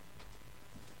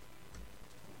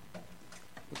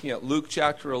Looking at Luke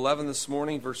chapter 11 this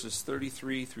morning, verses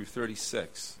 33 through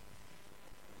 36.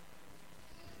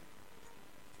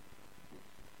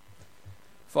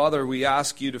 Father, we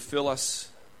ask you to fill us,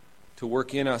 to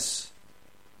work in us,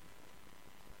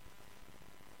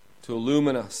 to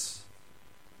illumine us.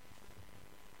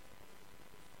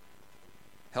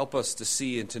 Help us to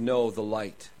see and to know the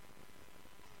light,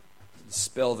 to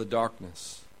dispel the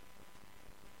darkness,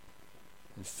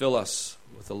 and fill us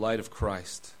with the light of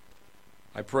Christ.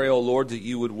 I pray, O Lord, that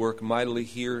you would work mightily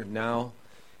here, now,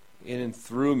 in and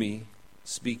through me.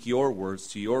 Speak your words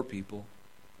to your people.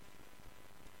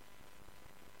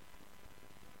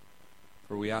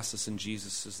 For we ask this in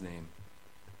Jesus' name,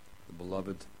 the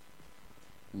beloved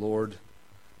Lord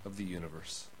of the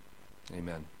universe.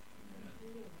 Amen.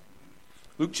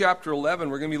 Luke chapter 11,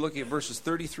 we're going to be looking at verses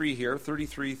 33 here,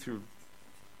 33 through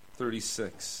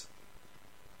 36.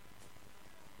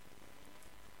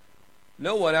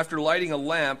 No one, after lighting a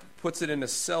lamp, puts it in a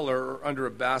cellar or under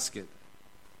a basket,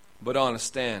 but on a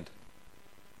stand,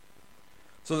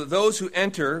 so that those who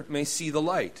enter may see the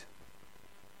light.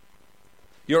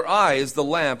 Your eye is the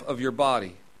lamp of your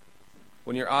body.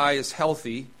 When your eye is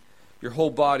healthy, your whole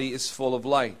body is full of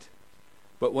light.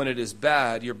 But when it is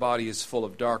bad, your body is full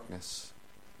of darkness.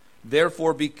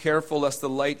 Therefore be careful lest the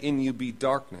light in you be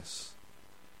darkness.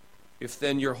 If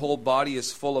then your whole body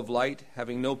is full of light,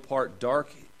 having no part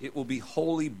dark, it will be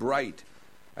wholly bright,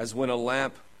 as when a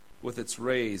lamp with its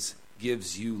rays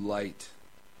gives you light.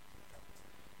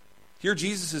 Here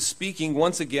Jesus is speaking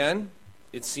once again,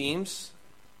 it seems,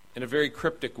 in a very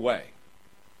cryptic way.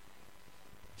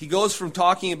 He goes from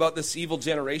talking about this evil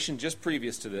generation just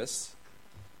previous to this,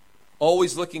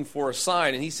 always looking for a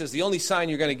sign, and he says the only sign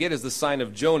you're going to get is the sign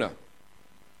of Jonah.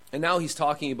 And now he's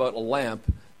talking about a lamp,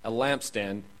 a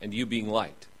lampstand, and you being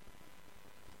light,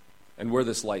 and where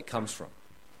this light comes from.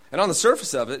 And on the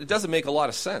surface of it, it doesn't make a lot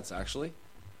of sense, actually.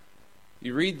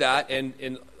 You read that,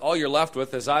 and all you're left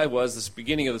with, as I was this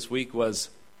beginning of this week, was,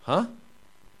 huh?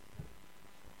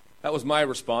 That was my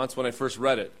response when I first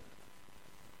read it.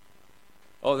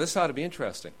 Oh, this ought to be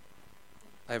interesting.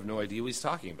 I have no idea what he's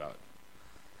talking about.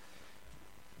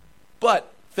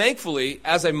 But thankfully,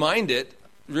 as I mined it,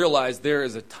 realized there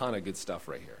is a ton of good stuff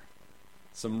right here.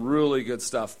 Some really good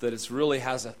stuff that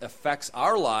affects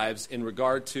our lives in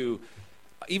regard to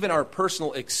even our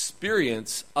personal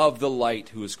experience of the light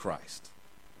who is Christ.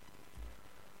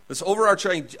 This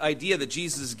overarching idea that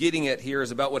Jesus is getting at here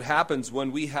is about what happens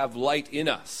when we have light in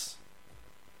us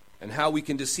and how we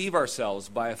can deceive ourselves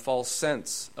by a false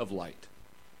sense of light.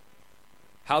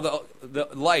 How the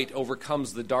light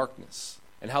overcomes the darkness,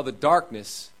 and how the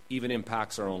darkness even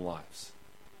impacts our own lives.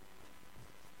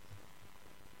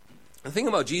 The thing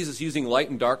about Jesus using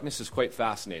light and darkness is quite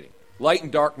fascinating. Light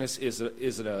and darkness is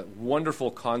a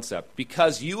wonderful concept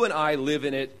because you and I live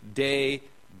in it day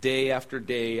after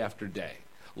day after day.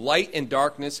 Light and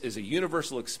darkness is a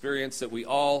universal experience that we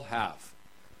all have.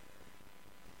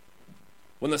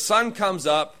 When the sun comes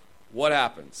up, what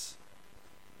happens?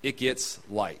 It gets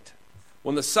light.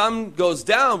 When the sun goes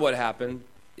down, what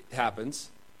happens?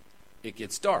 It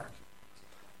gets dark.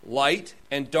 Light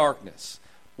and darkness.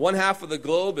 One half of the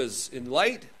globe is in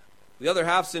light, the other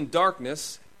half's in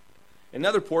darkness, and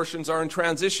other portions are in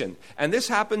transition. And this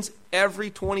happens every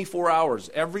 24 hours.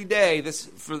 Every day,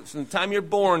 from the time you're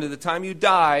born to the time you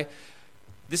die,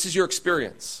 this is your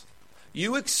experience.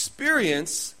 You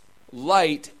experience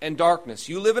light and darkness.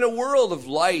 You live in a world of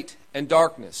light and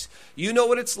darkness. You know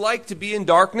what it's like to be in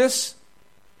darkness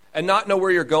and not know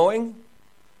where you're going?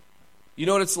 You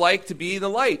know what it's like to be in the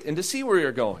light and to see where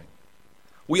you're going.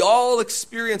 We all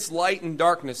experience light and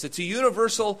darkness. It's a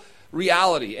universal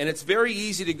reality, and it's very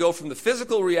easy to go from the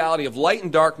physical reality of light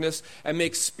and darkness and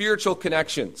make spiritual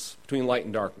connections between light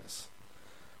and darkness.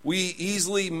 We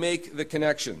easily make the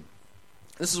connection.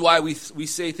 This is why we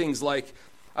say things like,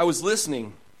 I was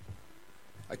listening,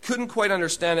 I couldn't quite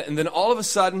understand it, and then all of a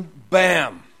sudden,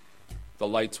 bam, the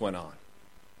lights went on.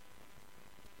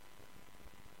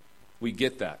 We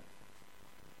get that.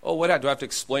 Oh, what happened? Do I have to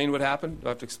explain what happened? Do I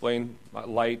have to explain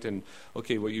light and,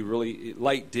 okay,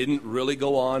 light didn't really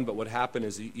go on, but what happened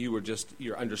is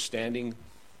your understanding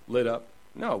lit up?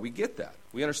 No, we get that.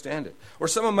 We understand it. Or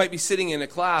someone might be sitting in a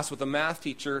class with a math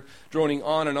teacher droning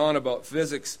on and on about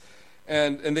physics,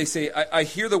 and they say, I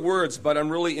hear the words, but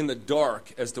I'm really in the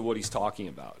dark as to what he's talking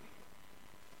about.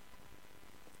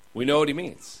 We know what he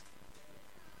means.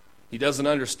 He doesn't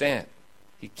understand.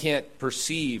 He can't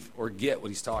perceive or get what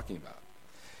he's talking about.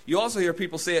 You also hear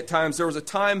people say at times, there was a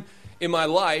time in my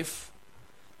life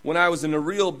when I was in a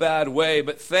real bad way,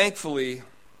 but thankfully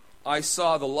I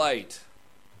saw the light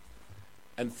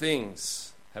and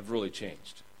things have really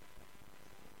changed.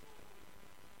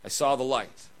 I saw the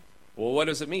light. Well, what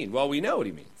does it mean? Well, we know what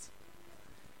he means.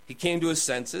 He came to his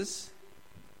senses.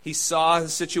 He saw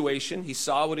his situation. He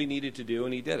saw what he needed to do,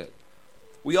 and he did it.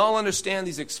 We all understand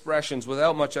these expressions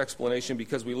without much explanation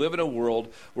because we live in a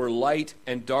world where light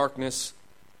and darkness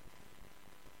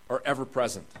are ever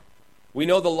present. We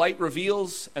know the light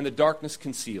reveals and the darkness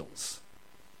conceals.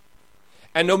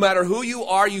 And no matter who you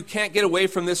are, you can't get away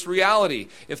from this reality.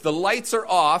 If the lights are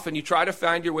off and you try to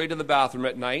find your way to the bathroom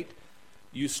at night,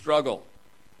 you struggle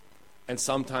and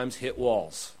sometimes hit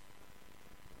walls.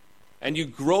 And you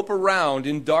grope around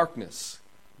in darkness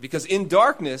because in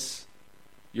darkness,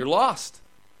 you're lost.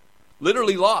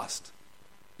 Literally lost.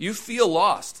 You feel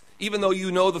lost, even though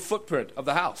you know the footprint of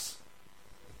the house.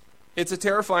 It's a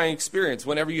terrifying experience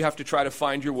whenever you have to try to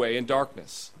find your way in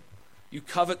darkness. You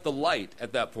covet the light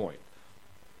at that point.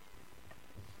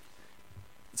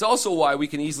 It's also why we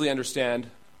can easily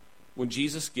understand when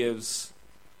Jesus gives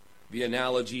the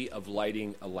analogy of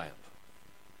lighting a lamp.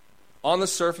 On the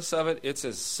surface of it, it's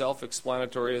as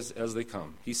self-explanatory as they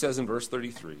come. He says in verse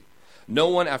 33, "No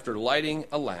one, after lighting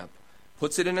a lamp,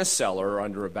 puts it in a cellar or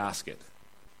under a basket,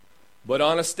 but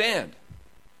on a stand,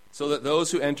 so that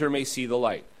those who enter may see the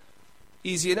light."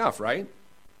 Easy enough, right?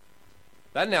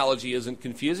 That analogy isn't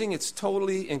confusing. It's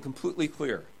totally and completely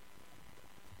clear.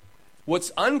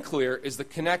 What's unclear is the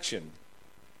connection.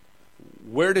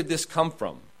 Where did this come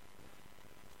from?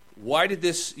 Why did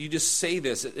you just say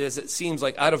this as it seems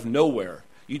like out of nowhere?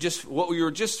 What we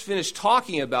were just finished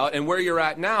talking about and where you're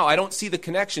at now, I don't see the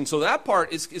connection. So that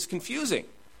part is confusing.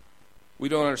 We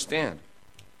don't understand.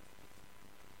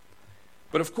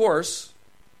 But of course,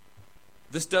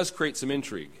 this does create some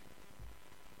intrigue.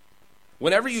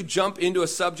 Whenever you jump into a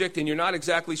subject and you're not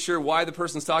exactly sure why the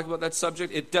person's talking about that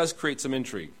subject, it does create some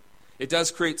intrigue. It does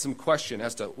create some question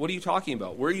as to, what are you talking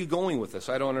about? Where are you going with this?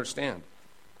 I don't understand.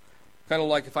 Kind of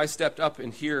like if I stepped up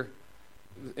in here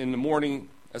in the morning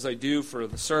as I do for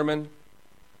the sermon,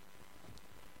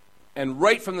 and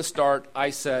right from the start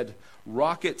I said,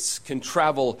 rockets can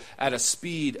travel at a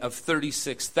speed of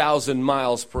 36,000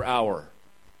 miles per hour,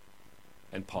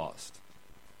 and paused.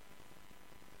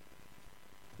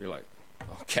 You're like,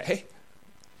 okay,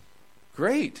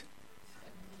 great.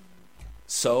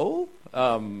 So,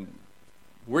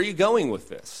 where are you going with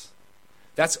this?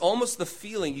 That's almost the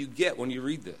feeling you get when you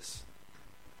read this.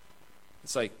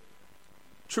 It's like,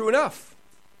 true enough.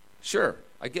 Sure,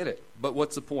 I get it. But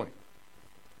what's the point?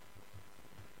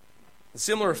 A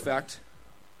similar effect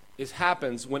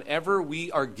happens whenever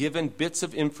we are given bits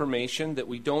of information that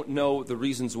we don't know the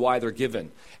reasons why they're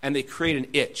given. And they create an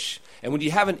itch. And when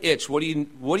you have an itch, what do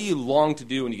you long to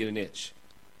do when you get an itch?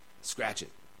 Scratch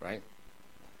it, right?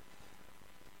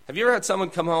 Have you ever had someone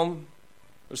come home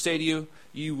or say to you,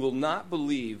 "You will not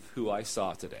believe who I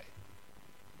saw today"?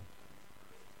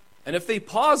 And if they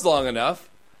pause long enough,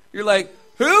 you're like,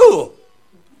 "Who?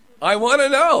 I want to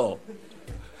know."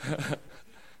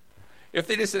 If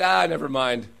they just said, never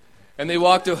mind, and they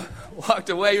walked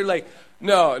away, you're like,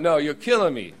 no, you're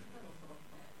killing me.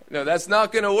 No, that's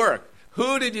not going to work.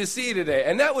 Who did you see today?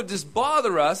 And that would just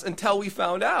bother us until we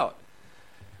found out.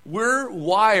 We're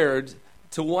wired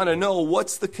to want to know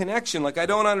what's the connection. Like, I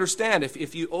don't understand.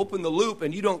 If you open the loop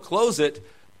and you don't close it,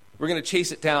 we're going to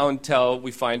chase it down until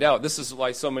we find out. This is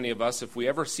why so many of us, if we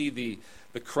ever see the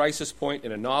crisis point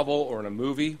in a novel or in a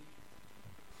movie,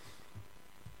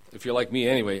 if you're like me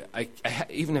anyway, I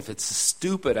even if it's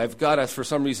stupid, I've got to, for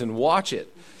some reason, watch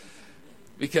it.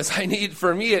 Because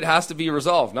for me, it has to be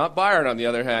resolved. Not Byron, on the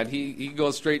other hand. He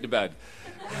goes straight to bed.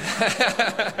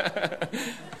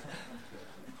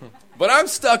 But I'm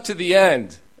stuck to the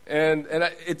end. And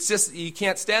it's just, you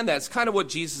can't stand that. It's kind of what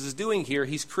Jesus is doing here.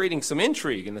 He's creating some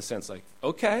intrigue in the sense like,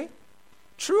 okay,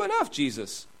 true enough,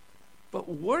 Jesus. But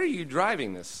where are you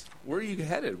driving this? Where are you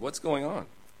headed? What's going on?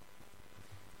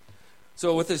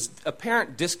 So with this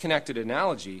apparent disconnected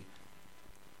analogy,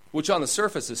 which on the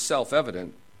surface is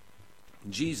self-evident,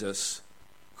 Jesus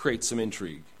creates some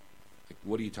intrigue. Like,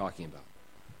 what are you talking about?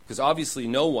 Because obviously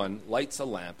no one lights a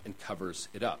lamp and covers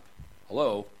it up.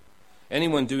 Hello?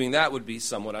 Anyone doing that would be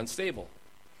somewhat unstable.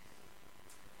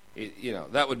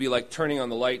 That would be like turning on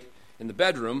the light in the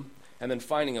bedroom and then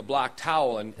finding a black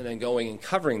towel and then going and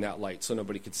covering that light so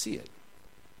nobody could see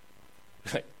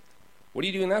it. What are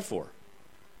you doing that for?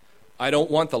 I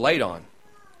don't want the light on.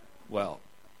 Well,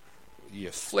 you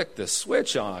flick the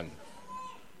switch on.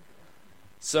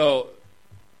 So,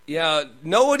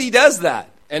 nobody does that.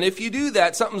 And if you do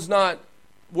that, something's not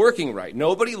working right.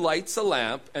 Nobody lights a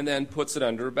lamp and then puts it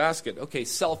under a basket. Okay,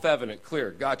 self-evident,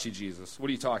 clear. Got you, Jesus. What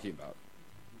are you talking about?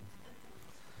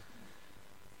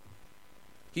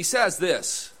 He says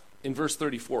this in verse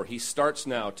 34. He starts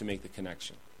now to make the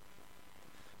connection.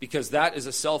 because that is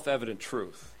a self-evident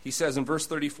truth. He says in verse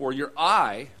 34, your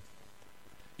eye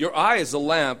is the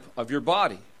lamp of your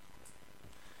body.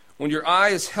 When your eye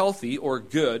is healthy or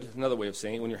good, another way of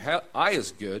saying it, when your eye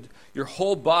is good, your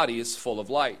whole body is full of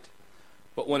light.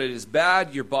 But when it is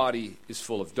bad, your body is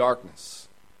full of darkness.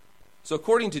 So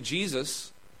according to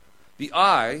Jesus, the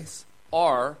eyes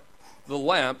are the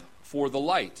lamp for the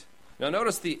light. Now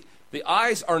notice the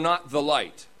eyes are not the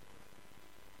light.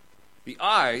 The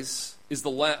eye is the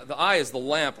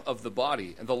lamp of the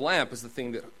body, and the lamp is the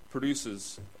thing that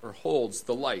produces or holds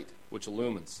the light which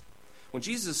illumines. What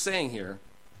Jesus is saying here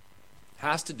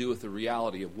has to do with the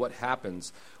reality of what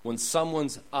happens when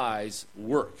someone's eyes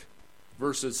work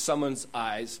versus someone's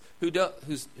eyes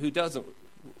which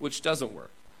doesn't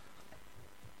work.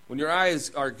 When your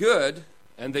eyes are good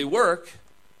and they work,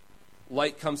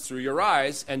 light comes through your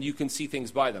eyes and you can see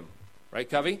things by them. Right,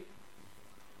 Covey?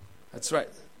 That's right.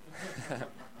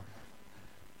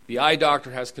 The eye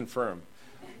doctor has confirmed.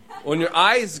 When your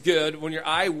eye is good, when your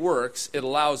eye works, it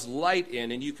allows light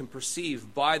in and you can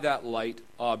perceive by that light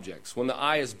objects. When the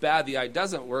eye is bad, the eye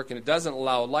doesn't work and it doesn't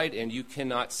allow light in, you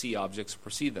cannot see objects or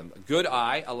perceive them. A good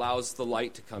eye allows the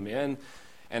light to come in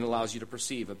and allows you to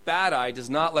perceive. A bad eye does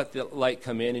not let the light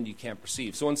come in and you can't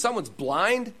perceive. So when someone's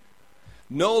blind,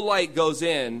 no light goes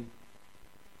in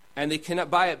and they cannot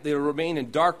buy it. They remain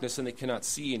in darkness and they cannot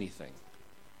see anything.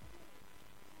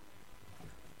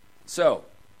 So,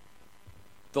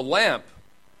 the lamp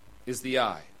is the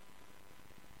eye,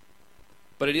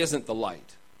 but it isn't the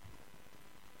light.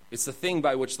 It's the thing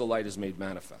by which the light is made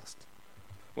manifest.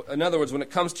 In other words, when it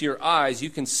comes to your eyes, you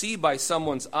can see by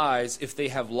someone's eyes if they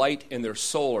have light in their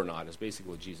soul or not, is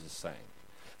basically what Jesus is saying.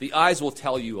 The eyes will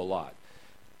tell you a lot.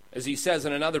 As he says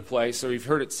in another place, or you've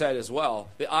heard it said as well,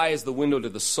 the eye is the window to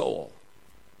the soul.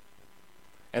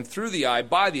 And through the eye,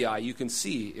 by the eye, you can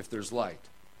see if there's light.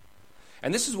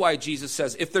 And this is why Jesus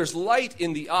says, if there's light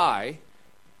in the eye,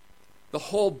 the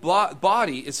whole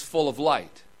body is full of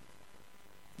light.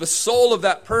 The soul of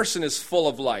that person is full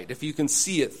of light if you can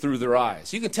see it through their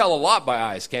eyes. You can tell a lot by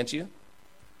eyes, can't you?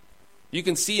 You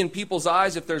can see in people's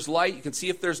eyes if there's light. You can see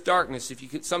if there's darkness.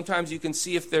 Sometimes you can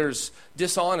see if there's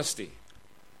dishonesty.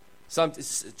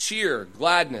 Cheer,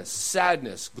 gladness,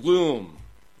 sadness, gloom.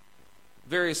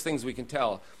 Various things we can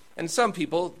tell. And some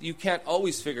people, you can't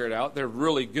always figure it out. They're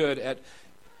really good at,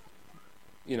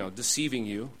 deceiving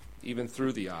you, even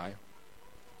through the eye.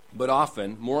 But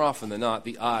more often than not,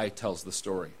 the eye tells the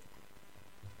story.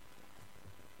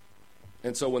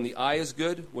 And so when the eye is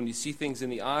good, when you see things in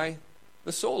the eye,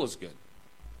 the soul is good.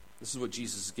 This is what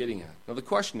Jesus is getting at. Now the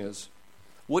question is,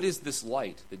 what is this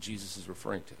light that Jesus is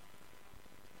referring to?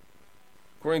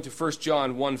 According to 1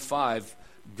 John 1:5,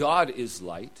 God is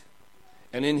light,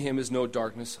 and in him is no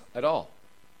darkness at all.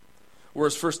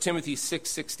 Whereas 1 Timothy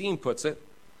 6:16 puts it,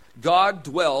 God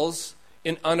dwells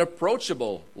in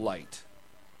unapproachable light.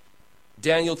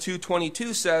 Daniel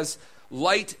 2:22 says,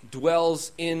 light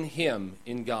dwells in him,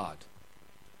 in God.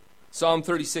 Psalm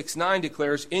 36:9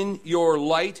 declares, in your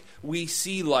light we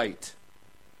see light.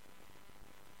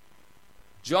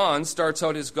 John starts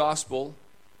out his gospel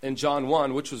in John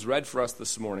 1, which was read for us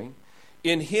this morning.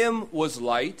 In him was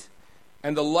light,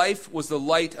 and the life was the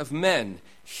light of men.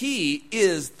 He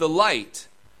is the light.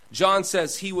 John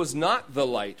says he was not the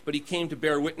light, but he came to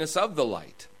bear witness of the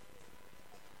light.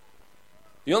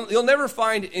 You'll never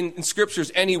find in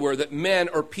scriptures anywhere that men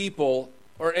or people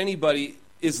or anybody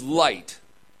is light.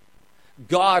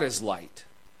 God is light,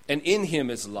 and in him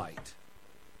is light.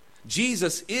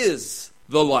 Jesus is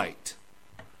the light.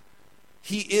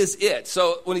 He is it.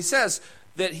 So when he says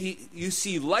that you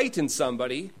see light in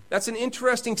somebody, that's an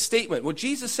interesting statement. What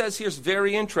Jesus says here is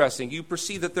very interesting. You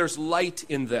perceive that there's light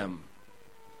in them.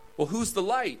 Well, who's the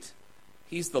light?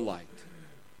 He's the light.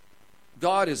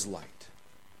 God is light.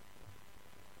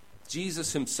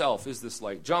 Jesus himself is this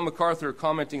light. John MacArthur,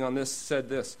 commenting on this, said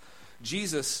this: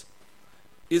 Jesus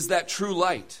is that true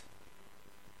light.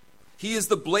 He is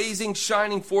the blazing,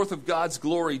 shining forth of God's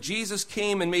glory. Jesus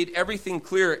came and made everything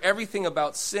clear, everything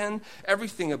about sin,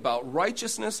 everything about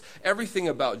righteousness, everything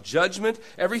about judgment,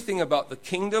 everything about the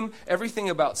kingdom, everything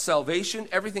about salvation,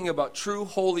 everything about true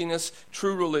holiness,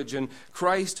 true religion.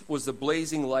 Christ was the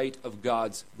blazing light of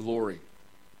God's glory.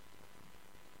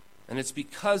 And it's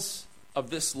because of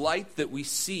this light that we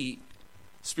see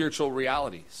spiritual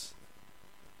realities.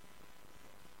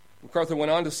 MacArthur went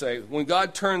on to say, when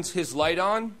God turns his light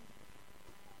on,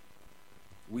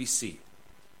 we see.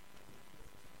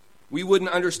 We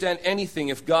wouldn't understand anything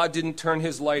if God didn't turn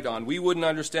his light on. We wouldn't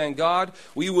understand God.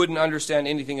 We wouldn't understand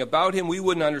anything about him. We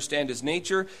wouldn't understand his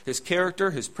nature, his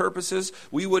character, his purposes.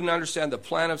 We wouldn't understand the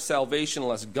plan of salvation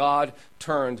unless God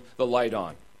turned the light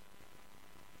on.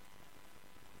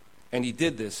 And he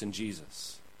did this in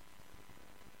Jesus.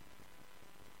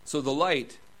 So the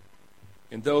light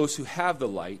in those who have the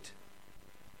light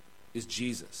is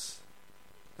Jesus.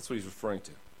 That's what he's referring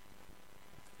to.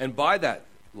 And by that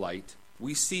light,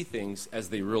 we see things as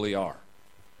they really are.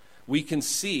 We can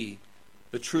see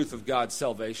the truth of God's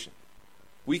salvation.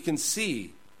 We can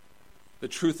see the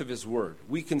truth of his word.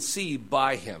 We can see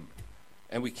by him,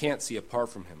 and we can't see apart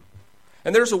from him.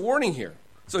 And there's a warning here.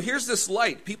 So here's this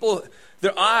light. People,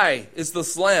 their eye is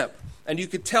this lamp, and you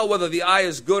could tell whether the eye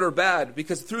is good or bad,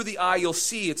 because through the eye you'll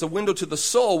see it's a window to the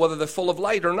soul, whether they're full of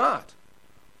light or not.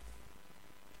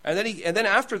 And then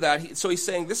after that, he's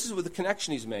saying, this is what the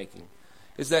connection he's making,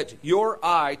 is that your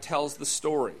eye tells the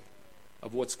story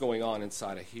of what's going on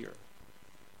inside of here.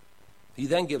 He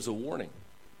then gives a warning,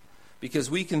 because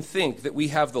we can think that we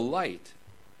have the light,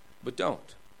 but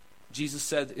don't. Jesus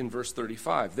said in verse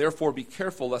 35, therefore be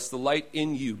careful lest the light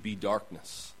in you be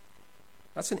darkness.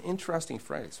 That's an interesting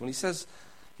phrase. When he's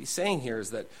saying here is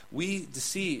that the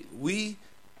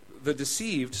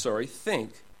deceived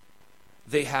think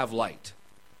they have light,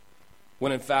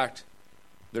 when in fact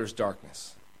there's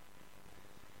darkness.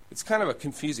 It's kind of a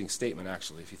confusing statement,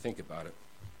 actually, if you think about it.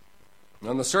 And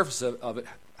on the surface of it,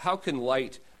 how can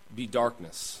light be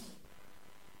darkness?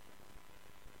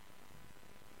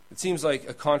 It seems like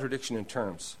a contradiction in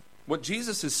terms. What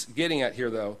Jesus is getting at here,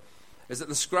 though, is that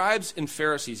the scribes and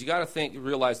Pharisees, you got to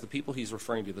realize the people he's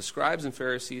referring to, the scribes and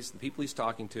Pharisees, the people he's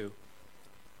talking to,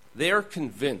 they're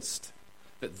convinced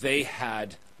that they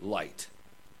had light.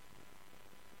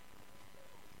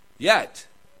 Yet,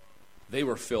 they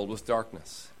were filled with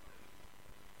darkness.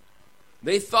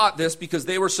 They thought this because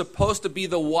they were supposed to be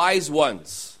the wise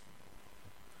ones,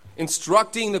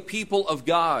 instructing the people of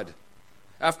God.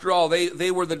 After all, they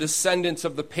were the descendants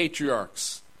of the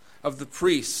patriarchs, of the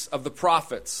priests, of the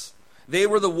prophets. They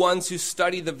were the ones who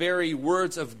studied the very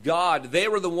words of God. They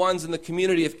were the ones in the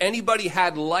community. If anybody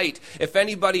had light, if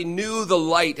anybody knew the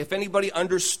light, if anybody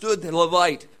understood the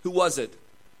light, who was it?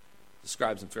 The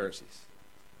scribes and Pharisees.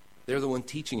 They're the one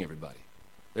teaching everybody.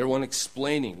 They're the one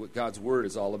explaining what God's word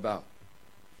is all about.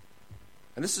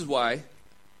 And this is why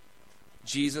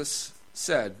Jesus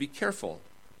said, be careful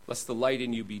lest the light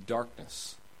in you be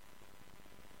darkness.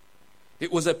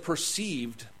 It was a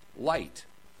perceived light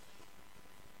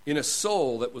in a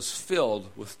soul that was filled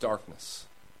with darkness.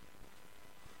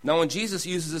 Now, when Jesus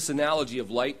uses this analogy of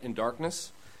light and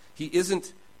darkness, he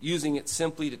isn't using it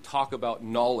simply to talk about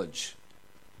knowledge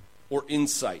or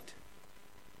insight.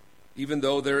 Even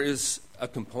though there is a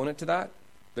component to that,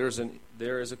 there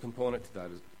is a component to that,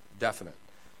 definite.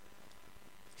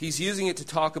 He's using it to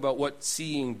talk about what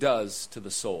seeing does to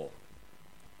the soul.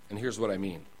 And here's what I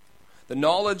mean. The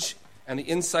knowledge and the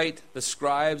insight the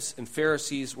scribes and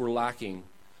Pharisees were lacking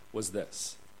was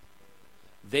this.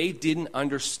 They didn't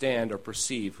understand or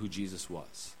perceive who Jesus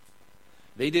was.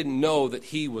 They didn't know that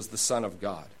he was the Son of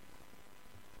God.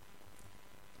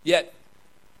 Yet,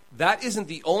 that isn't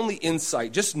the only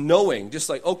insight, just knowing, just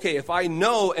like, okay, if I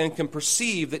know and can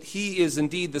perceive that he is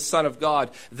indeed the Son of God,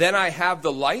 then I have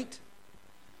the light.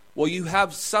 Well, you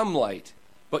have some light,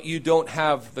 but you don't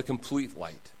have the complete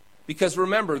light. Because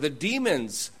remember, the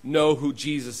demons know who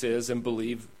Jesus is and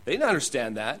believe. They don't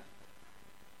understand that.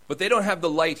 But they don't have the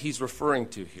light he's referring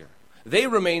to here. They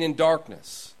remain in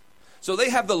darkness. So they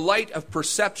have the light of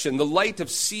perception, the light of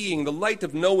seeing, the light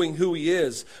of knowing who he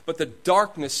is, but the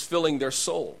darkness filling their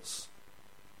souls.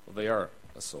 Well, they are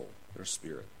a soul. They're a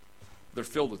spirit. They're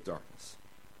filled with darkness.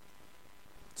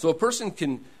 So a person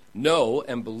can know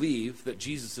and believe that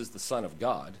Jesus is the Son of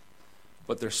God,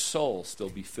 but their soul still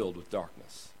be filled with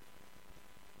darkness.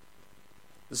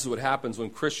 This is what happens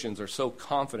when Christians are so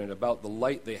confident about the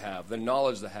light they have, the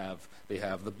knowledge they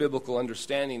have, the biblical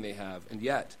understanding they have, and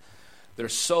yet their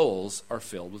souls are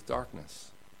filled with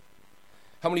darkness.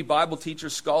 How many Bible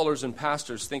teachers, scholars, and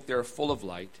pastors think they're full of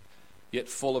light, yet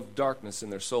full of darkness in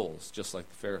their souls, just like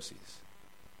the Pharisees?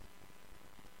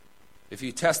 If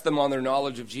you test them on their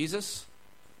knowledge of Jesus,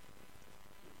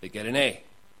 they get an A.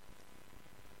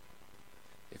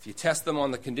 If you test them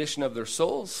on the condition of their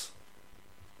souls,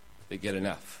 they get an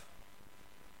F.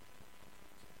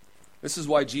 This is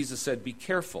why Jesus said, be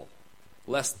careful,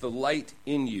 lest the light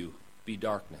in you be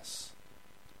darkness.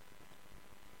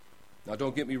 Now,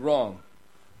 don't get me wrong.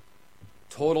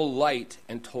 Total light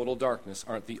and total darkness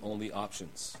aren't the only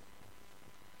options.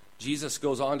 Jesus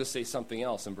goes on to say something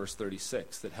else in verse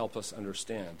 36 that helps us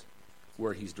understand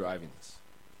where he's driving us.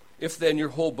 If then your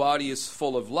whole body is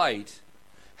full of light,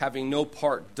 having no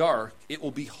part dark, it will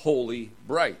be wholly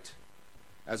bright,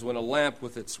 as when a lamp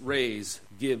with its rays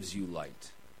gives you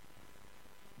light.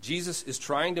 Jesus is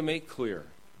trying to make clear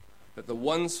that the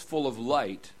ones full of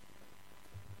light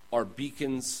are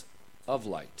beacons of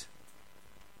light.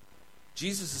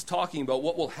 Jesus is talking about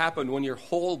what will happen when your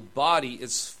whole body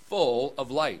is full of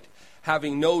light,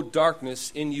 having no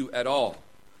darkness in you at all.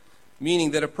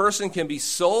 Meaning that a person can be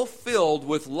so filled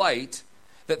with light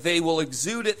that they will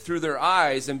exude it through their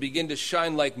eyes and begin to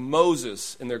shine like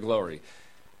Moses in their glory.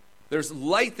 There's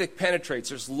light that penetrates.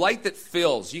 There's light that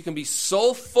fills. You can be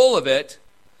so full of it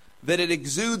that it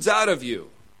exudes out of you.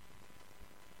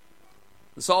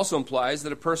 This also implies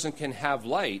that a person can have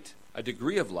light, a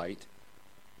degree of light,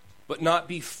 but not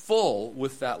be full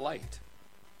with that light.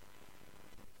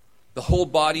 The whole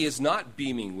body is not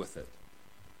beaming with it.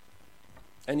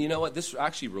 And you know what? This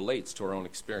actually relates to our own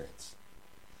experience.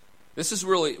 This is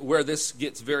really where this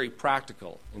gets very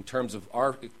practical in terms of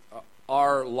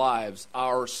our lives,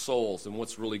 our souls, and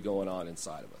what's really going on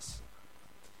inside of us.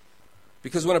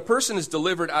 Because when a person is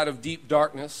delivered out of deep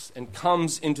darkness and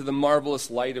comes into the marvelous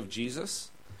light of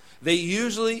Jesus, they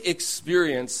usually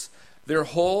experience their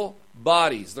whole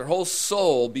bodies, their whole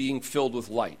soul being filled with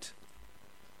light.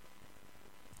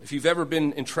 If you've ever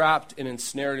been entrapped and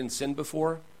ensnared in sin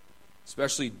before,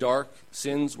 especially dark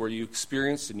sins where you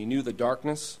experienced and you knew the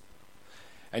darkness,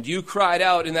 and you cried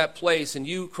out in that place, and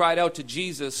you cried out to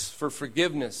Jesus for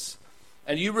forgiveness,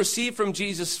 and you received from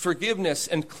Jesus forgiveness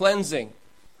and cleansing,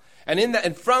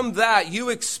 and from that you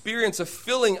experience a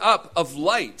filling up of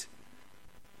light.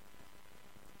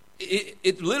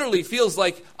 It literally feels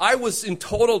like I was in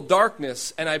total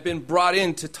darkness and I've been brought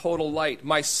into total light.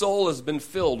 My soul has been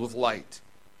filled with light.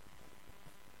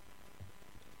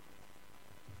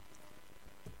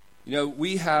 You know,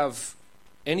 we have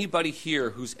anybody here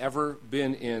who's ever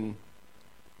been in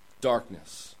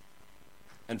darkness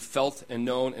and felt and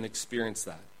known and experienced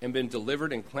that and been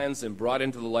delivered and cleansed and brought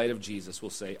into the light of Jesus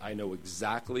will say, I know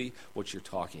exactly what you're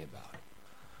talking about.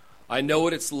 I know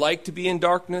what it's like to be in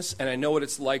darkness, and I know what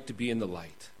it's like to be in the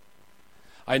light.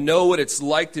 I know what it's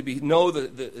like to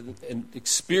and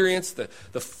experience the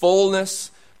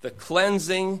fullness, the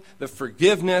cleansing, the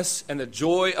forgiveness, and the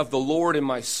joy of the Lord in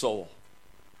my soul.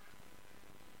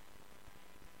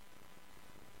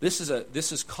 This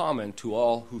is common to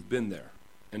all who've been there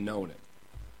and known it.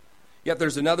 Yet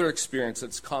there's another experience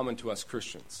that's common to us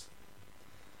Christians.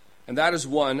 And that is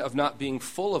one of not being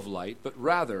full of light, but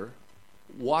rather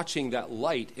watching that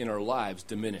light in our lives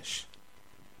diminish.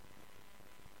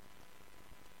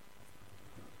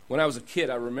 When I was a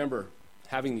kid, I remember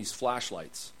having these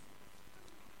flashlights.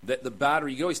 That the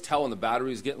battery, you can always tell when the battery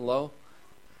was getting low.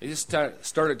 It just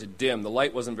started to dim. The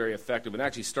light wasn't very effective. It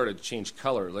actually started to change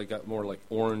color. It got more like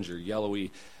orange or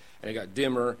yellowy. And it got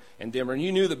dimmer and dimmer. And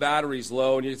you knew the battery's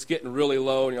low, and it's getting really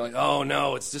low. And you're like, oh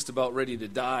no, it's just about ready to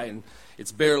die. And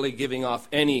it's barely giving off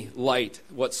any light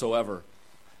whatsoever.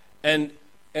 And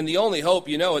the only hope,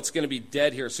 it's going to be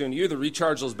dead here soon. You either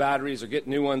recharge those batteries or get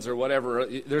new ones or whatever.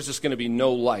 There's just going to be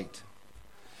no light.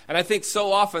 And I think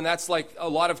so often that's like a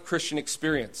lot of Christian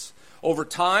experience. Over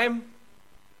time,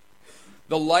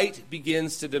 the light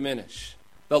begins to diminish.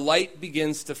 The light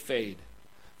begins to fade.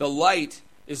 The light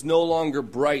is no longer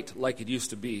bright like it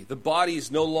used to be. The body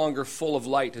is no longer full of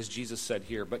light, as Jesus said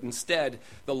here, but instead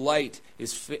the light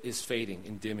is fading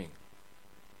and dimming.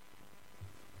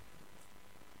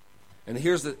 And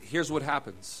here's what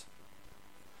happens.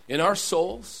 In our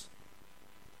souls,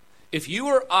 if you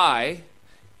or I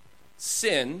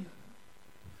sin,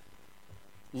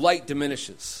 light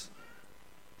diminishes.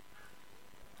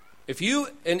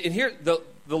 And here,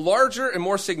 the larger and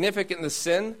more significant the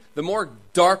sin, the more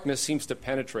darkness seems to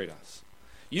penetrate us.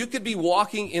 You could be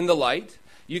walking in the light.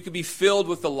 You could be filled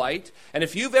with the light. And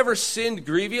if you've ever sinned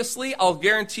grievously, I'll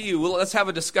guarantee you, let's have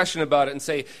a discussion about it and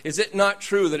say, is it not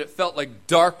true that it felt like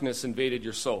darkness invaded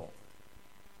your soul?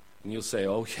 And you'll say,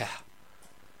 oh yeah,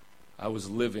 I was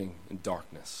living in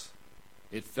darkness.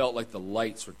 It felt like the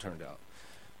lights were turned out.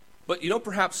 But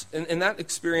perhaps, and that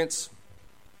experience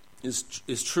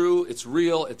is true, it's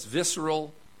real, it's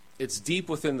visceral, it's deep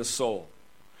within the soul.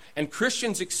 And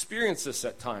Christians experience this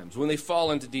at times when they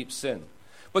fall into deep sin.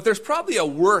 But there's probably a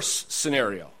worse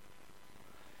scenario.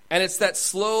 And it's that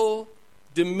slow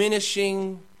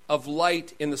diminishing of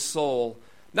light in the soul,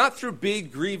 not through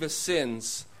big grievous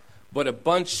sins, but a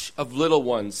bunch of little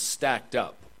ones stacked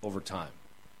up over time.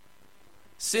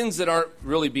 Sins that aren't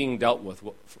really being dealt with,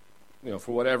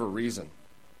 for whatever reason.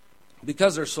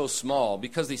 Because they're so small,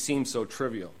 because they seem so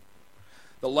trivial.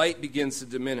 The light begins to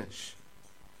diminish.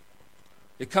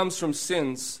 It comes from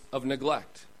sins of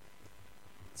neglect.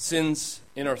 Sins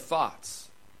in our thoughts.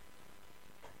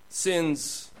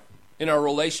 Sins in our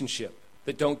relationship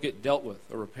that don't get dealt with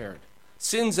or repaired.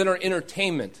 Sins in our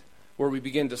entertainment where we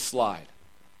begin to slide.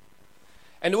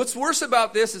 And what's worse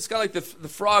about this, it's kind of like the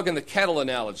frog in the kettle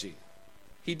analogy.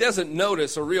 He doesn't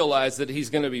notice or realize that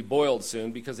he's going to be boiled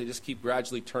soon because they just keep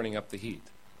gradually turning up the heat.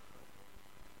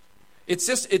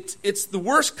 It's the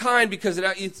worst kind because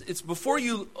it's before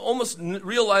you almost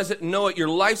realize it and know it, your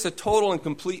life's a total and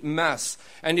complete mess.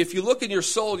 And if you look in your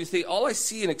soul, you think, all I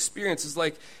see and experience is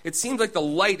like, it seems like the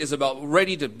light is about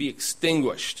ready to be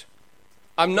extinguished.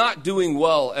 I'm not doing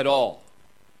well at all.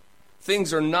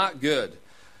 Things are not good.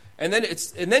 And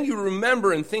then you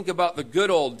remember and think about the good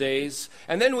old days.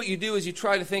 And then what you do is you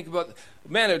try to think about,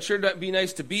 man, it would sure be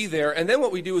nice to be there. And then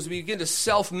what we do is we begin to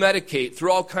self-medicate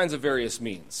through all kinds of various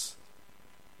means.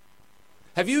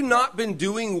 Have you not been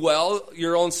doing well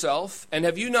your own self? And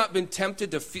have you not been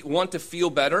tempted to want to feel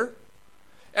better?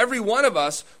 Every one of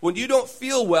us, when you don't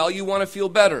feel well, you want to feel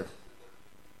better.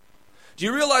 Do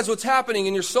you realize what's happening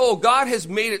in your soul? God has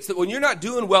made it so that when you're not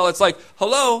doing well, it's like,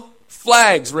 hello,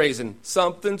 flags raising.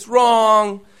 Something's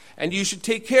wrong, and you should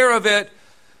take care of it.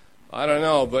 I don't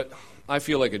know, but I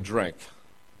feel like a drink.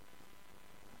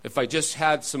 If I just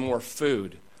had some more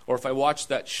food, or if I watch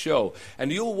that show,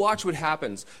 and you'll watch what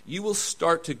happens. You will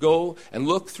start to go and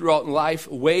look throughout life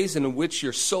ways in which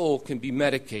your soul can be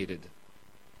medicated.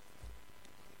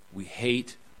 We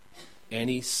hate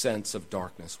any sense of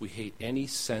darkness. We hate any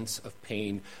sense of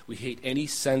pain. We hate any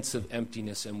sense of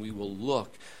emptiness, and we will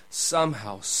look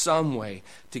somehow, some way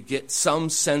to get some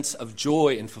sense of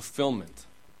joy and fulfillment.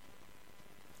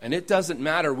 And it doesn't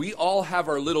matter. We all have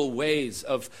our little ways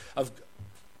of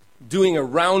doing a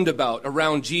roundabout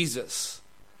around Jesus.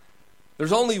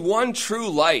 There's only one true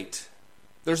light.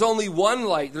 There's only one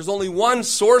light. There's only one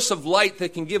source of light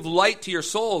that can give light to your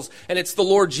souls, and it's the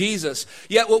Lord Jesus.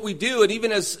 Yet what we do, and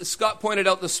even as Scott pointed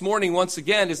out this morning once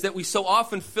again, is that we so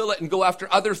often fill it and go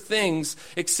after other things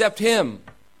except Him.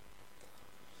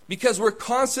 Because we're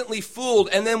constantly fooled,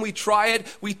 and then we try it,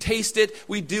 we taste it,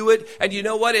 we do it, and you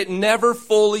know what? It never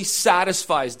fully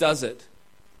satisfies, does it?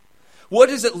 What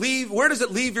does it leave? Where does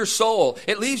it leave your soul?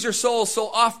 It leaves your soul so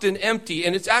often empty,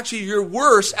 and it's actually you're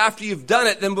worse after you've done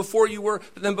it than before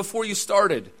you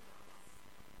started.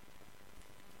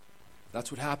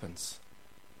 That's what happens.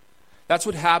 That's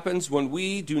what happens when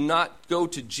we do not go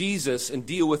to Jesus and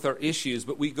deal with our issues,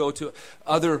 but we go to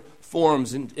other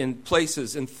forms and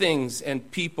places and things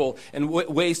and people and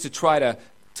ways to try to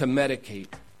medicate.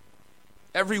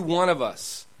 Every one of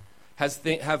us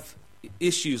have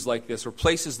issues like this or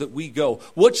places that we go.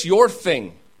 What's your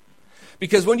thing?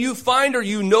 Because when you find or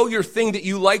you know your thing that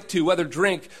you like to, whether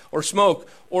drink or smoke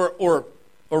or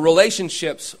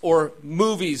relationships or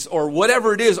movies or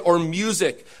whatever it is, or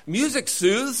music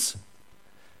soothes.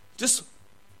 Just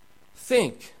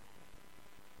think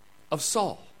of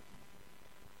Saul.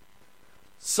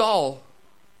 Saul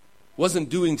wasn't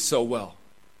doing so well.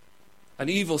 An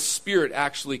evil spirit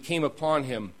actually came upon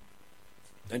him.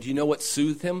 And do you know what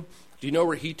soothed him? Do you know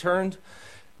where he turned?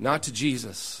 Not to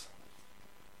Jesus,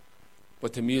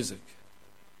 but to music.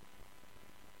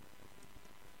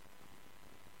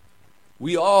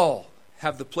 We all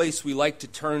have the place we like to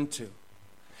turn to.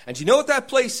 And do you know what that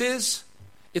place is?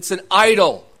 It's an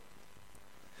idol.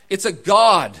 It's a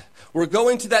god. We're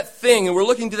going to that thing and we're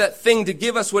looking to that thing to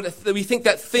give us what we think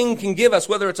that thing can give us,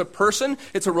 whether it's a person,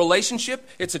 it's a relationship,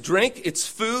 it's a drink, it's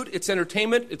food, it's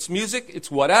entertainment, it's music, it's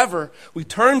whatever. We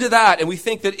turn to that and we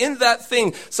think that in that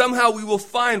thing, somehow we will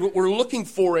find what we're looking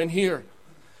for in here.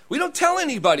 We don't tell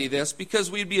anybody this because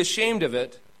we'd be ashamed of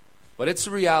it, but it's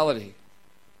a reality.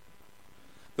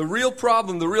 The real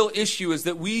problem, the real issue is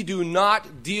that we do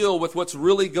not deal with what's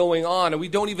really going on, and we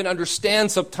don't even understand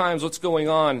sometimes what's going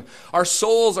on. Our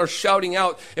souls are shouting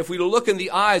out. If we look in the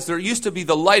eyes, there used to be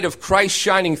the light of Christ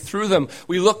shining through them.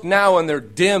 We look now and they're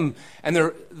dim, and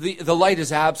the light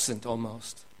is absent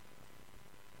almost.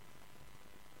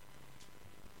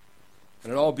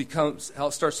 And it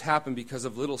all starts to happen because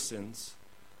of little sins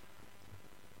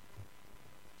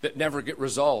that never get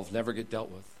resolved, never get dealt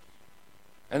with.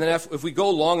 And then if we go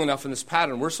long enough in this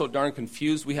pattern, we're so darn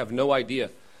confused, we have no idea.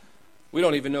 We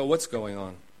don't even know what's going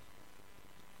on.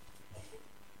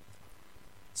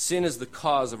 Sin is the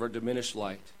cause of our diminished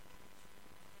light.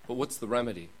 But what's the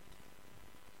remedy?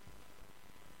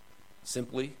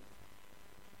 Simply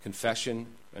confession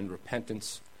and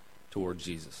repentance toward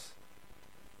Jesus.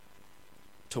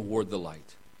 Toward the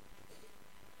light.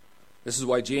 This is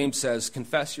why James says,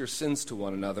 confess your sins to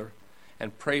one another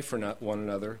and pray for one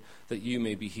another that you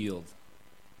may be healed.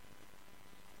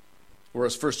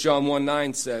 Whereas 1 John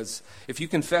 1:9 says, if you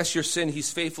confess your sin,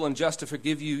 he's faithful and just to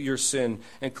forgive you your sin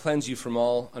and cleanse you from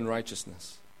all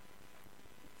unrighteousness.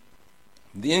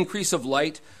 The increase of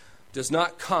light does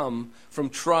not come from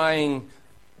trying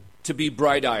to be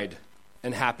bright-eyed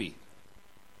and happy.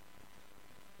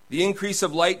 The increase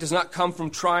of light does not come from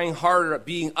trying harder at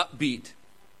being upbeat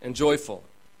and joyful.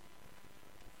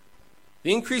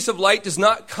 The increase of light does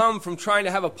not come from trying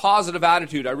to have a positive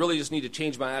attitude. I really just need to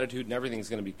change my attitude and everything's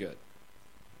going to be good.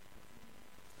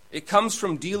 It comes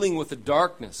from dealing with the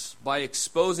darkness by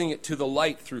exposing it to the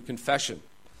light through confession.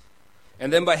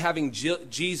 And then by having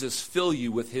Jesus fill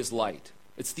you with his light.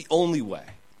 It's the only way.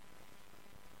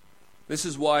 This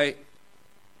is why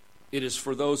it is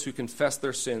for those who confess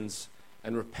their sins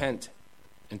and repent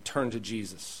and turn to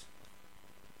Jesus.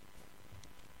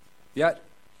 Yet,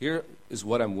 here is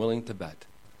what I'm willing to bet.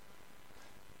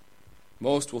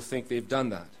 Most will think they've done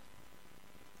that.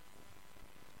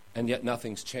 And yet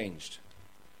nothing's changed.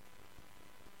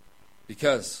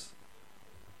 Because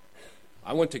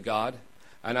I went to God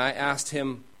and I asked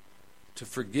him to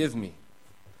forgive me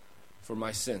for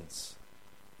my sins.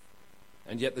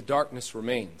 And yet the darkness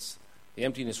remains. The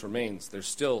emptiness remains. There's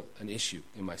still an issue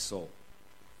in my soul.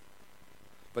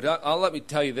 But let me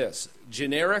tell you this.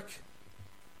 Generic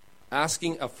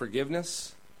asking of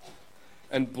forgiveness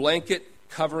and blanket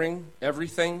covering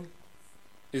everything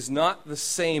is not the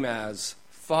same as,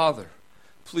 Father,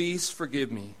 please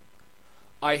forgive me.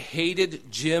 I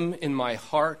hated Jim in my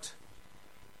heart,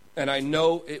 and I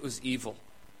know it was evil.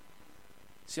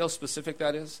 See how specific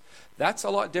that is? That's a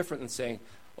lot different than saying,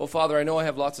 oh, Father, I know I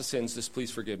have lots of sins, just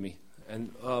please forgive me.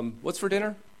 And what's for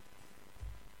dinner?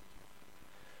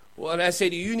 Well, and I say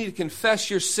to you, you need to confess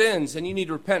your sins and you need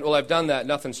to repent. Well, I've done that.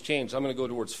 Nothing's changed. I'm going to go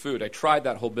towards food. I tried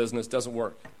that whole business. Doesn't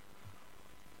work.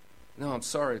 No, I'm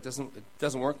sorry. It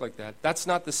doesn't work like that. That's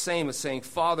not the same as saying,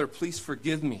 Father, please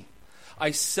forgive me.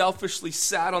 I selfishly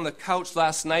sat on the couch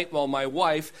last night while my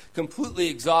wife, completely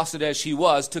exhausted as she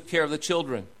was, took care of the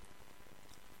children.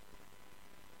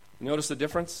 You notice the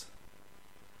difference?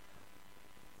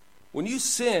 When you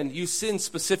sin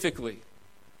specifically.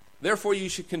 Therefore, you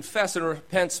should confess and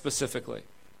repent specifically.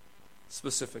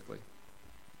 Specifically.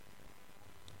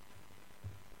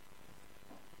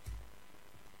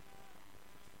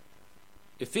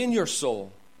 If in your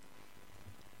soul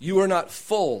you are not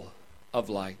full of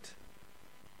light,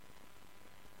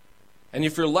 and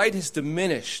if your light has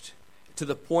diminished to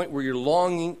the point where you're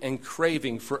longing and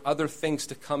craving for other things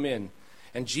to come in,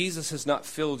 and Jesus has not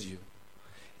filled you,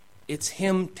 it's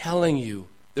him telling you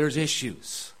there's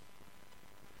issues.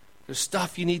 There's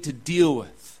stuff you need to deal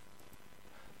with.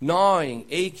 Gnawing,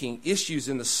 aching issues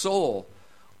in the soul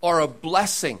are a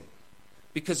blessing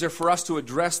because they're for us to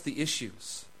address the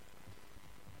issues.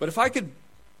 But if I could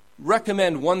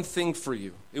recommend one thing for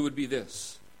you, it would be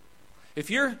this. If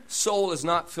your soul is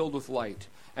not filled with light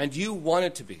and you want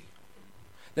it to be,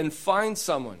 then find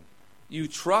someone you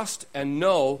trust and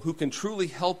know who can truly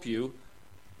help you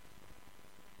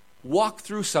walk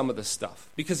through some of this stuff.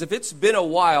 Because if it's been a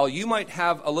while, you might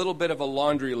have a little bit of a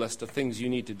laundry list of things you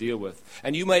need to deal with.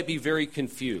 And you might be very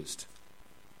confused.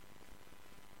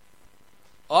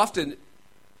 Often,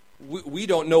 we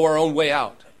don't know our own way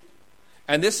out.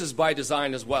 And this is by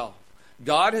design as well.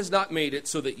 God has not made it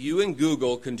so that you and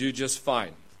Google can do just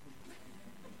fine.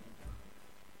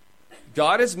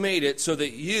 God has made it so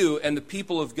that you and the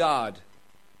people of God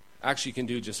actually can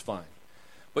do just fine.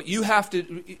 But you have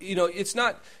to, it's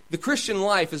not, the Christian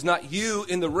life is not you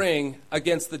in the ring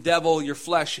against the devil, your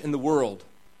flesh, and the world.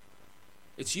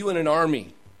 It's you in an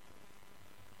army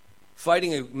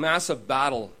fighting a massive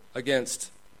battle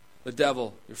against the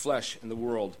devil, your flesh, and the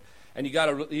world. And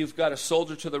you've got a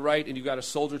soldier to the right and you've got a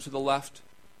soldier to the left.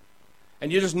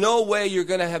 And there's no way you're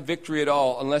going to have victory at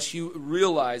all unless you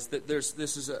realize that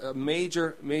this is a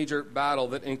major, major battle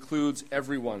that includes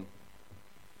everyone.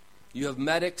 You have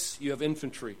medics, you have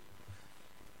infantry.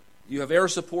 You have air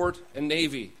support and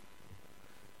navy.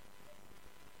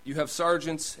 You have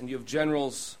sergeants and you have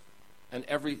generals and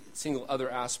every single other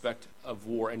aspect of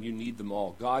war, and you need them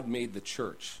all. God made the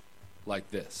church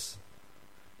like this.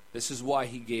 This is why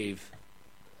he gave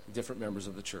different members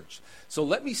of the church. So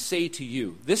let me say to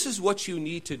you, this is what you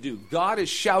need to do. God is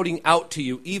shouting out to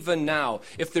you even now.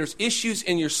 If there's issues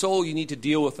in your soul, you need to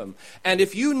deal with them. And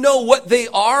if you know what they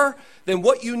are, then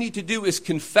what you need to do is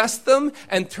confess them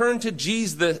and turn to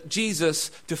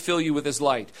Jesus to fill you with his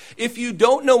light. If you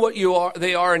don't know what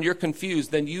they are and you're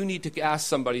confused, then you need to ask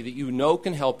somebody that you know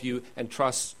can help you and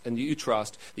you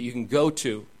trust that you can go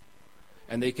to,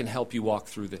 and they can help you walk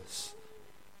through this.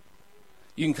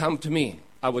 You can come to me.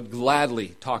 I would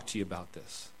gladly talk to you about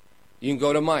this. You can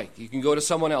go to Mike. You can go to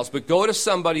someone else. But go to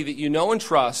somebody that you know and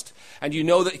trust and you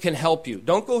know that can help you.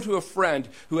 Don't go to a friend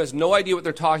who has no idea what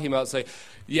they're talking about and say,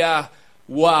 yeah,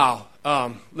 wow,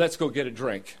 let's go get a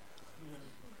drink.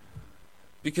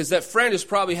 Because that friend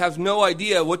probably has no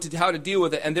idea how to deal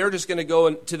with it, and they're just going to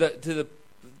go to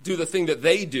do the thing that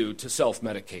they do to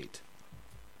self-medicate.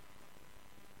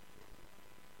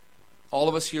 All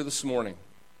of us here this morning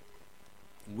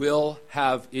will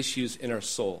have issues in our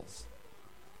souls.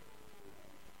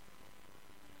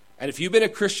 And if you've been a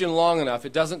Christian long enough,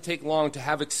 it doesn't take long to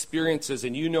have experiences,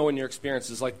 and you know in your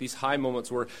experiences like these high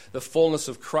moments where the fullness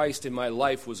of Christ in my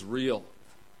life was real.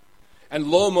 And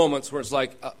low moments where it's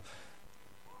like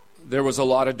there was a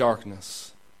lot of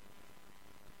darkness.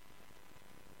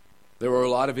 There were a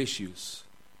lot of issues.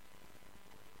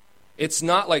 It's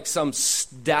not like some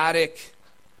static,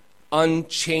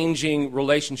 unchanging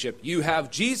relationship. You have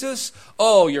Jesus,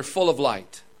 oh, you're full of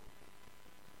light.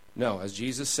 No, as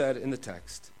Jesus said in the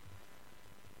text,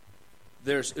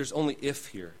 there's only if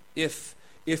here. If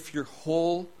your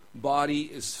whole body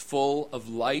is full of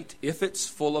light, if it's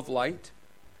full of light,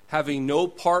 having no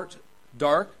part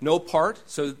dark, no part,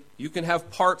 so you can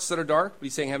have parts that are dark, but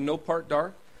he's saying have no part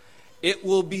dark, it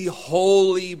will be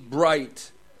wholly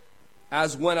bright,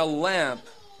 as when a lamp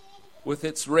with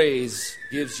its rays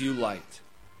gives you light.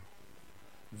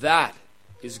 That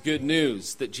is good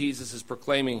news that Jesus is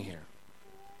proclaiming here.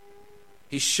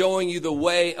 He's showing you the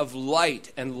way of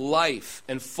light and life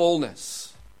and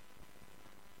fullness.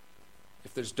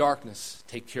 If there's darkness,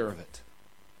 take care of it,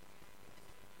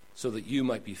 so that you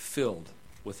might be filled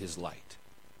with his light.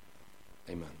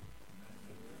 Amen.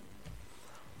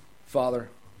 Father,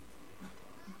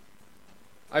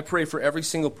 I pray for every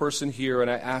single person here,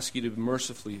 and I ask you to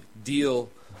mercifully deal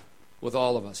with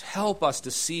all of us. Help us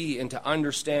to see and to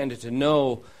understand and to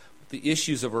know the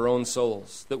issues of our own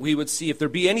souls, that we would see if there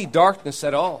be any darkness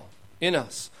at all in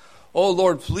us. Oh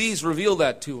Lord, please reveal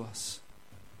that to us.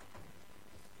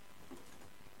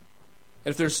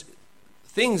 And if there's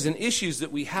things and issues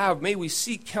that we have, may we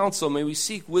seek counsel, may we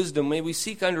seek wisdom, may we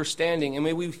seek understanding, and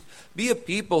may we be a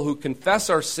people who confess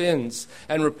our sins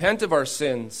and repent of our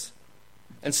sins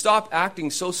and stop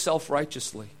acting so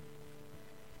self-righteously.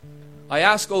 I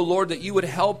ask, O Lord, that you would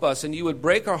help us and you would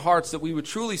break our hearts, that we would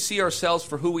truly see ourselves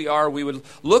for who we are. We would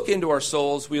look into our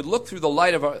souls. We would look through the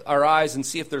light of our eyes and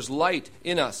see if there's light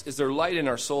in us. Is there light in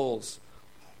our souls?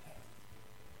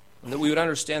 And that we would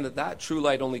understand that that true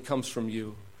light only comes from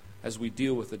you as we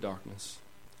deal with the darkness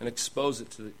and expose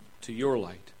it to your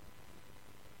light.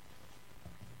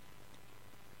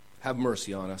 Have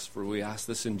mercy on us, for we ask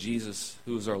this in Jesus,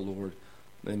 who is our Lord.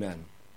 Amen.